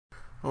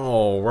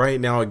All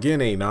right, now again,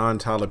 a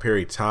non-Tyler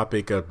Perry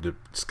topic of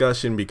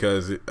discussion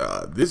because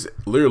this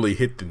literally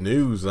hit the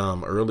news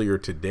earlier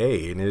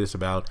today, and it is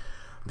about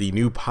the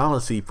new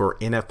policy for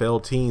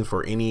NFL teams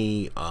for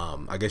any,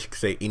 I guess you could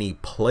say, any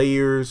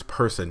players,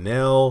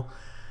 personnel,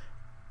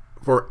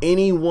 for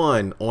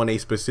anyone on a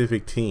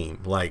specific team.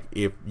 Like,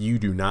 if you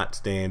do not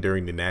stand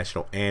during the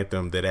national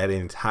anthem, that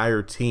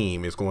entire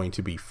team is going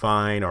to be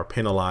fined or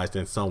penalized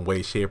in some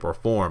way, shape, or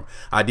form.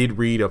 I did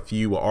read a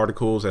few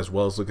articles as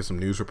well as look at some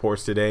news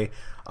reports today,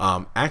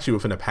 actually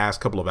within the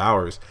past couple of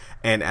hours,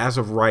 and as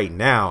of right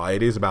now,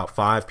 it is about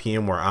 5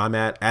 p.m. where I'm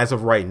at. As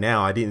of right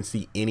now, I didn't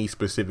see any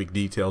specific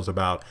details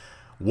about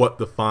what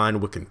the fine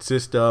would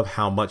consist of,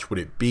 how much would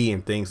it be,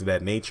 and things of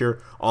that nature.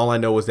 All I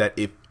know is that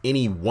if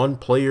any one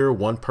player,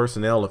 one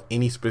personnel of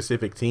any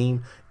specific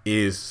team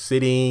is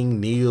sitting,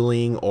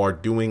 kneeling, or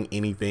doing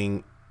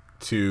anything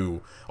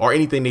or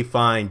anything they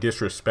find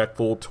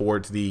disrespectful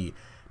towards the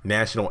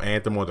national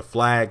anthem or the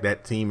flag,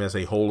 that team as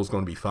a whole is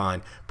going to be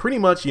fined. Pretty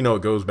much,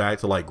 it goes back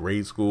to like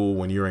grade school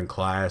when you're in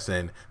class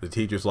and the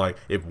teacher's like,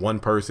 if one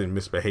person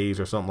misbehaves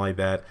or something like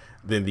that,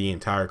 then the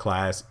entire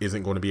class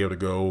isn't going to be able to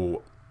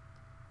go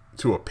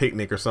to a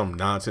picnic or some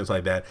nonsense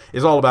like that.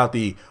 It's all about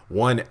the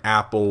one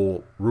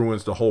apple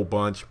ruins the whole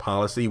bunch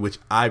policy, which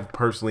I've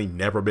personally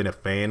never been a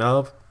fan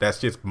of. That's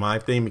just my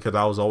thing because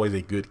I was always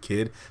a good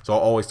kid. So I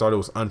always thought it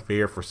was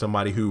unfair for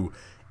somebody who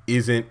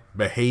isn't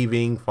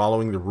behaving,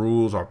 following the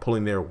rules, or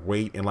pulling their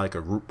weight in like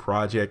a group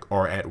project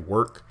or at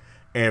work,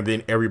 and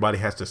then everybody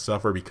has to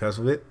suffer because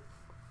of it.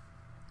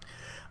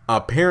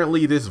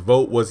 Apparently this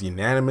vote was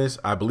unanimous.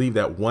 I believe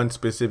that one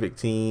specific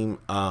team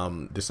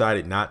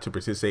decided not to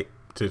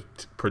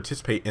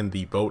participate in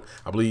the vote.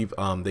 I believe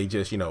they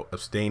just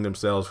abstained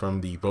themselves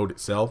from the vote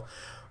itself.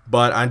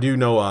 But I do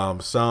know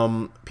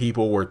some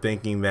people were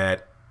thinking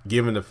that,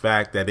 given the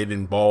fact that it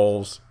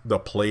involves the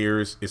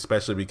players,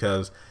 especially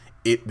because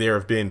there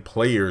have been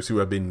players who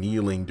have been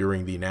kneeling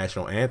during the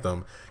national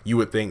anthem, you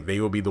would think they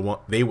would be the one,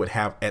 they would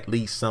have at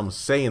least some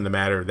say in the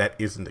matter. That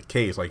isn't the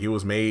case. Like, it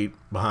was made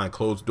behind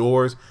closed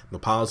doors. The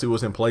policy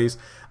was in place.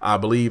 I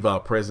believe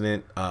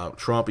President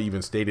Trump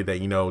even stated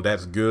that,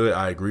 that's good.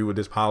 I agree with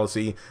this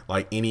policy.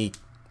 Like, any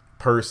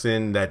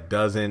person that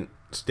doesn't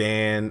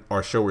stand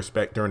or show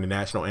respect during the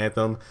national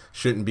anthem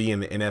shouldn't be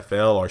in the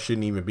NFL or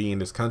shouldn't even be in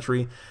this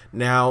country.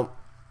 Now,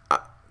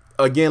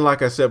 again,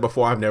 like I said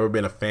before, I've never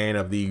been a fan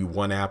of the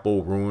one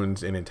apple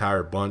ruins an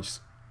entire bunch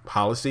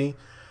policy.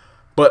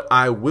 But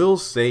I will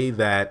say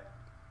that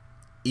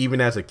even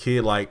as a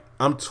kid, like,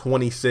 I'm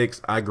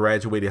 26, I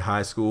graduated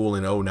high school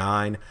in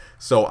 '09.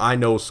 So I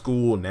know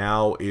school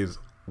now is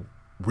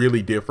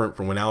really different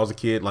from when I was a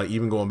kid. Like,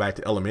 even going back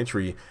to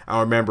elementary,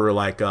 I remember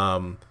like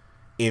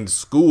in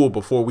school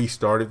before we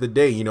started the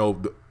day,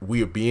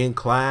 we would be in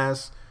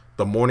class.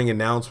 The morning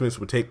announcements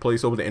would take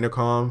place over the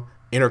intercom.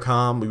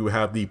 We would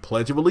have the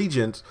Pledge of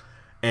Allegiance,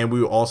 and we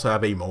would also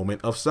have a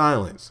moment of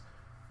silence.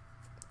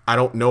 I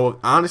don't know.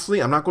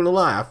 Honestly, I'm not going to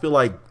lie. I feel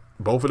like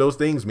both of those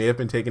things may have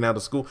been taken out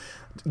of school.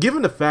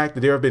 Given the fact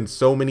that there have been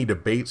so many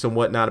debates and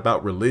whatnot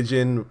about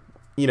religion,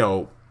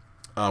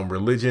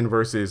 religion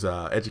versus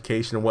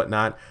education and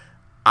whatnot,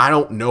 I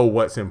don't know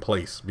what's in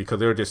place because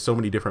there are just so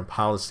many different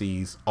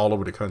policies all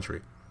over the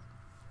country.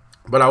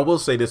 But I will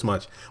say this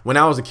much. When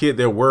I was a kid,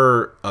 there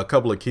were a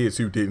couple of kids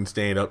who didn't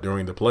stand up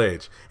during the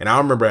pledge. And I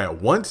remember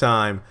at one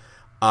time,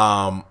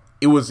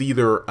 it was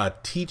either a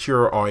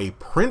teacher or a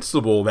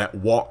principal that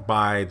walked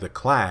by the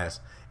class,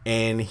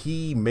 and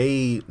he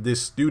made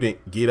this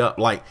student get up.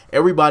 Like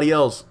everybody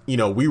else,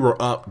 we were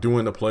up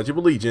doing the Pledge of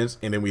Allegiance,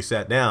 and then we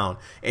sat down.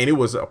 And it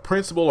was a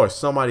principal or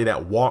somebody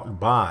that walked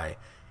by.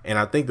 And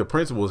I think the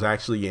principal was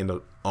actually in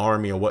the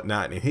army or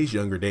whatnot in his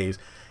younger days.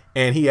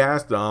 And he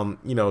asked,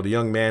 the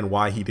young man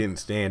why he didn't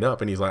stand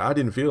up. And he's like, I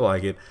didn't feel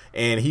like it.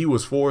 And he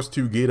was forced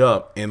to get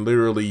up and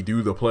literally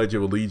do the Pledge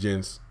of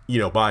Allegiance,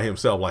 by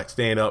himself, like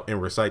stand up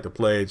and recite the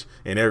pledge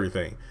and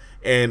everything.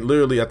 And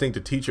literally, I think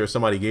the teacher or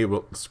somebody gave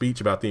a speech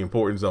about the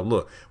importance of,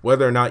 look,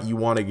 whether or not you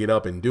want to get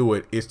up and do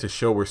it is to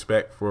show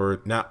respect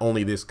for not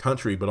only this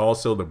country, but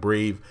also the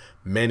brave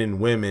men and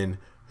women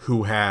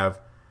who have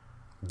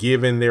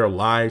given their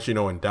lives,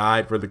 and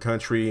died for the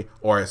country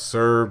or has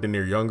served in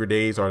their younger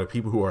days, or the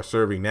people who are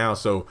serving now.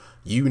 So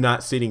you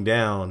not sitting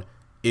down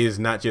is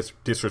not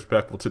just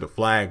disrespectful to the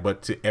flag,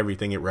 but to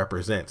everything it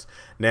represents.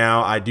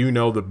 Now, I do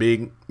know the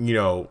big,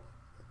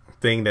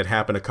 thing that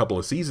happened a couple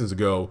of seasons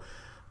ago,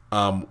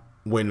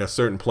 when a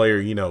certain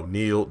player,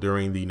 kneeled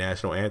during the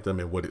national anthem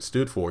and what it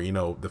stood for,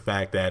 the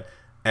fact that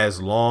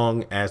as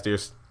long as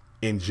there's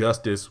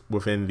injustice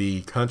within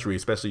the country,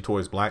 especially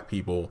towards black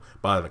people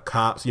by the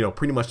cops,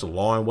 pretty much the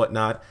law and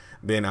whatnot,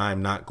 then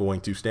I'm not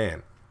going to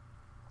stand.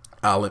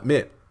 I'll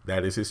admit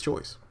that is his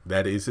choice.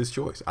 That is his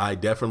choice. I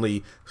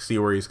definitely see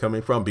where he's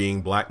coming from.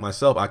 Being black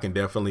myself, I can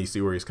definitely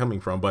see where he's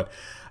coming from. But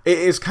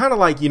it's kind of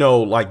like,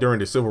 like during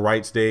the civil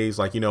rights days,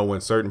 like,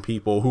 when certain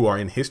people who are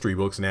in history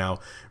books now,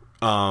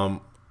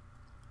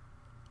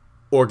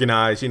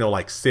 organize, you know,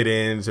 like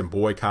sit-ins and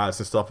boycotts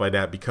and stuff like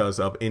that because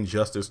of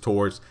injustice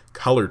towards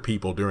colored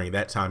people during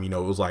that time. You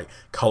know, it was like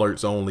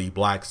coloreds only,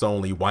 blacks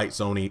only, whites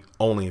only,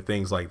 and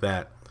things like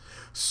that.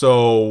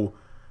 So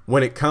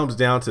when it comes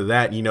down to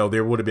that, you know,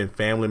 there would have been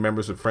family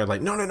members and friends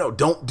like, no,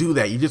 don't do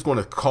that. You're just going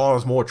to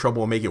cause more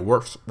trouble and make it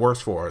worse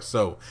for us.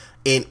 So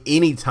in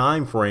any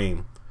time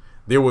frame,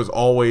 there was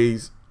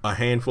always a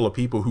handful of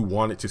people who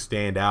wanted to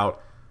stand out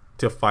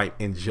to fight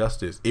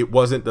injustice. It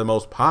wasn't the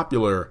most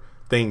popular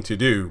thing to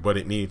do, but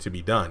it needed to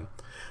be done.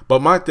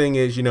 But my thing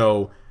is, you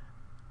know,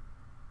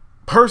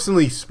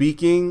 personally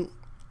speaking,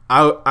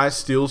 I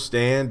still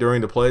stand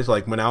during the pledge.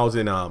 Like when I was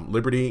in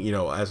Liberty, you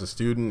know, as a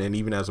student and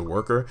even as a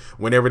worker,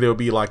 whenever there'll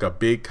be like a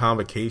big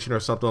convocation or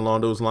something along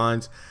those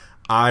lines,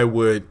 I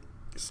would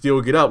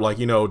still get up, like,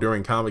 you know,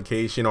 during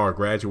convocation or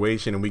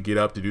graduation and we get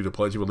up to do the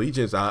Pledge of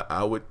Allegiance.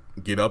 I would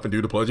get up and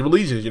do the Pledge of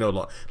Allegiance, you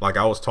know, like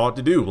I was taught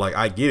to do. Like,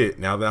 I get it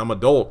now that I'm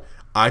adult.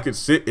 I could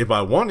sit if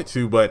I wanted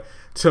to, but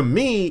to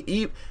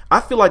me, I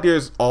feel like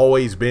there's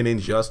always been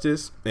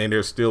injustice, and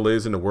there still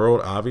is in the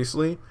world,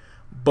 obviously.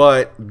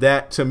 But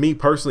that, to me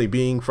personally,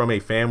 being from a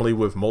family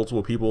with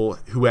multiple people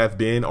who have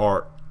been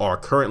or are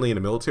currently in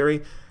the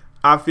military,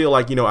 I feel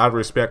like, you know, out of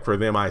respect for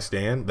them, I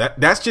stand.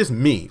 That's just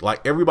me.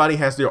 Like, everybody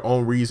has their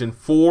own reason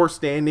for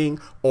standing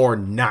or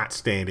not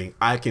standing.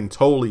 I can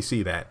totally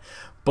see that.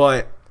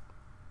 But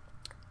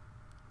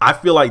I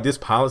feel like this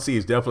policy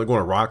is definitely going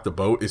to rock the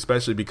boat,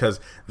 especially because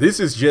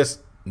this is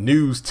just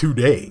news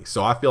today.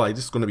 So I feel like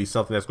this is going to be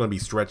something that's going to be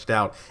stretched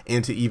out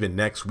into even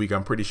next week.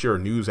 I'm pretty sure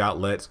news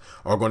outlets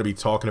are going to be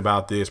talking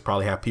about this,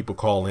 probably have people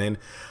call in.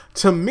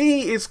 To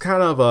me, it's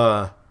kind of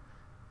a,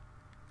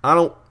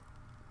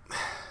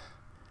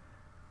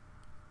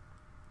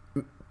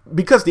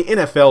 because the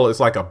NFL is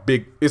like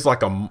it's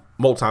like a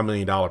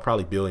multi-million-dollar,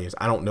 probably billions.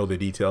 I don't know the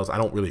details. I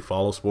don't really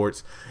follow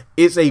sports.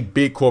 It's a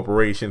big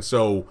corporation.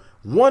 So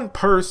one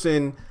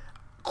person,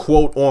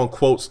 quote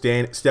unquote,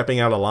 stepping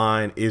out of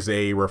line is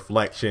a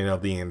reflection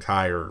of the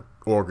entire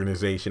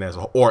organization as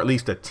a whole, or at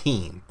least a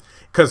team.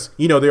 Because,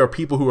 you know, there are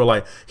people who are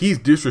like, he's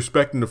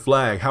disrespecting the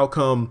flag. How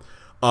come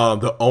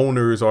the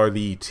owners or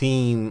the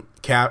team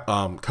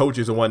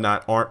coaches and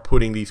whatnot aren't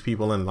putting these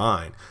people in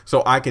line?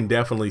 So I can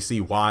definitely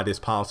see why this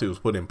policy was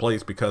put in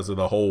place, because of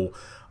the whole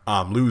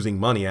losing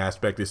money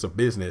aspect. It's a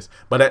business.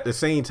 But at the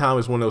same time,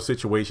 it's one of those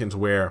situations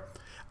where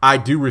I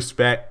do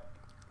respect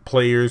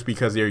players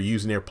because they're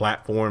using their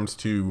platforms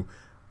to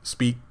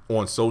speak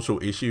on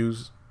social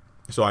issues.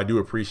 So I do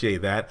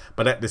appreciate that.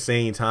 But at the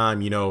same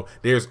time, you know,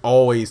 there's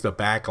always the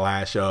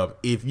backlash of,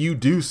 if you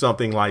do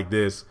something like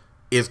this,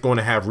 it's going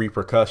to have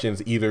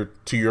repercussions either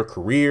to your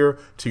career,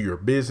 to your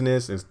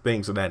business, and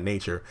things of that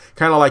nature.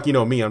 Kind of like, you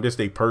know, me, I'm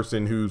just a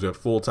person who's a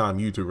full-time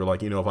YouTuber.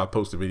 Like, you know, if I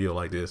post a video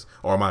like this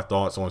or my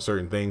thoughts on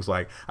certain things,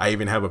 like I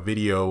even have a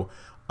video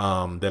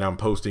that I'm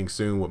posting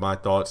soon with my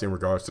thoughts in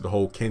regards to the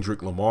whole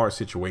Kendrick Lamar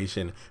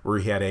situation, where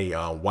he had a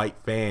white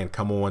fan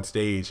come on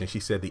stage and she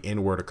said the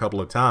N-word a couple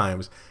of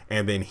times,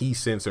 and then he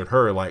censored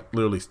her, like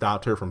literally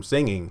stopped her from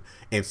singing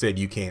and said,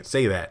 you can't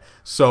say that.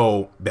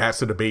 So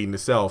that's a debate in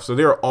itself. So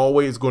there are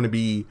always going to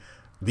be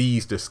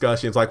these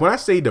discussions. Like when I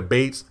say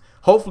debates,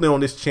 hopefully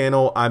on this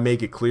channel, I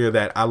make it clear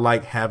that I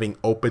like having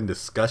open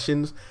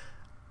discussions.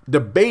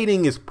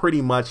 Debating is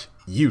pretty much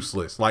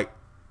useless. Like,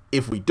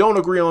 if we don't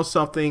agree on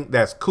something,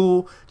 that's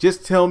cool.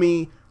 Just tell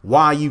me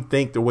why you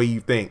think the way you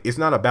think. It's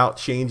not about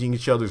changing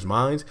each other's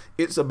minds.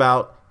 It's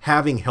about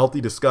having healthy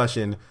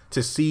discussion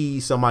to see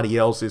somebody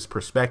else's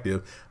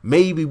perspective.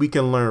 Maybe we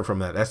can learn from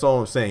that. That's all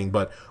I'm saying.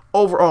 But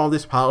overall,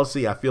 this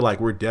policy, I feel like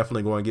we're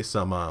definitely going to get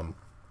some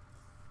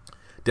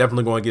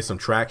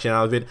traction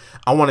out of it.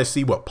 I want to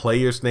see what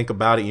players think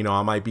about it. You know,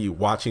 I might be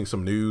watching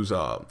some news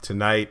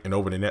tonight and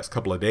over the next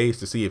couple of days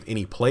to see if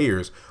any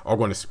players are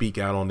going to speak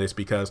out on this,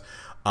 because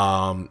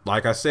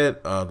like I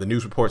said, the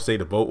news reports say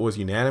the vote was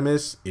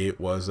unanimous. It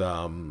was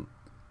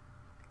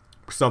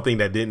something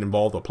that didn't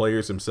involve the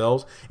players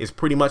themselves. It's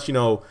pretty much, you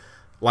know,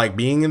 like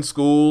being in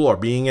school or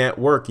being at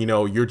work. You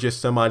know, you're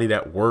just somebody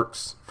that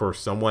works for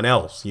someone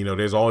else. You know,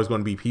 there's always going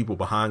to be people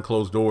behind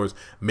closed doors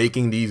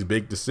making these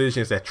big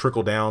decisions that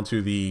trickle down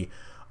to the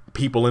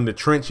people in the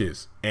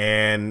trenches.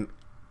 And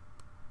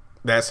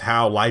that's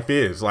how life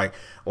is. Like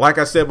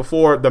I said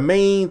before, the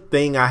main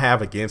thing I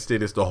have against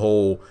it is the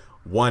whole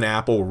one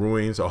apple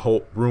ruins a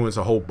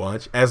whole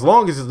bunch. As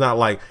long as it's not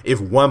like,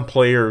 if one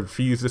player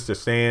refuses to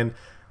stand,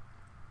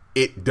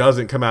 it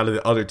doesn't come out of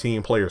the other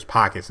team players'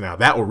 pockets. Now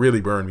that will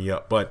really burn me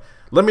up. But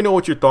let me know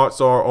what your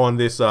thoughts are on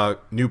this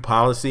new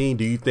policy.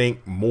 Do you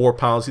think more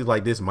policies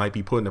like this might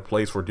be put into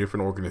place for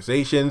different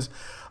organizations?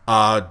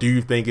 Do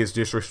you think it's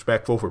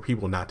disrespectful for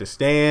people not to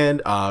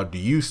stand? Do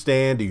you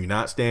stand? Do you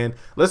not stand?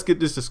 Let's get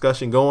this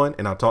discussion going,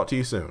 and I'll talk to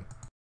you soon.